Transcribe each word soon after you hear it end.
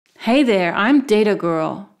Hey there, I'm Data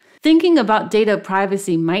Girl. Thinking about data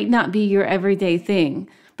privacy might not be your everyday thing,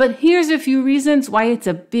 but here's a few reasons why it's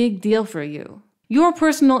a big deal for you. Your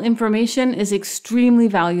personal information is extremely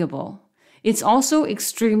valuable. It's also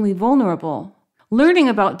extremely vulnerable. Learning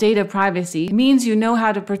about data privacy means you know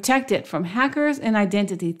how to protect it from hackers and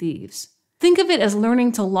identity thieves. Think of it as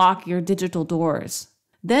learning to lock your digital doors.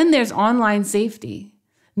 Then there's online safety.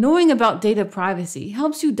 Knowing about data privacy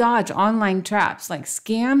helps you dodge online traps like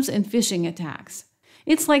scams and phishing attacks.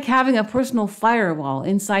 It's like having a personal firewall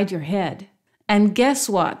inside your head. And guess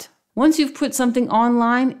what? Once you've put something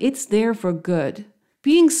online, it's there for good.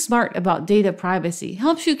 Being smart about data privacy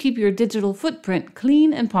helps you keep your digital footprint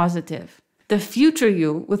clean and positive. The future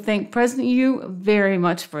you will thank present you very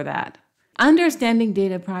much for that. Understanding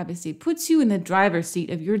data privacy puts you in the driver's seat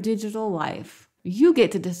of your digital life. You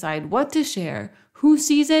get to decide what to share, who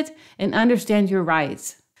sees it, and understand your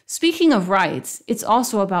rights. Speaking of rights, it's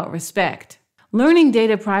also about respect. Learning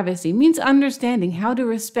data privacy means understanding how to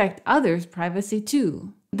respect others' privacy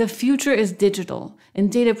too. The future is digital,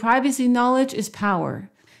 and data privacy knowledge is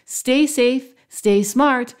power. Stay safe, stay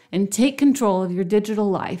smart, and take control of your digital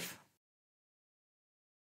life.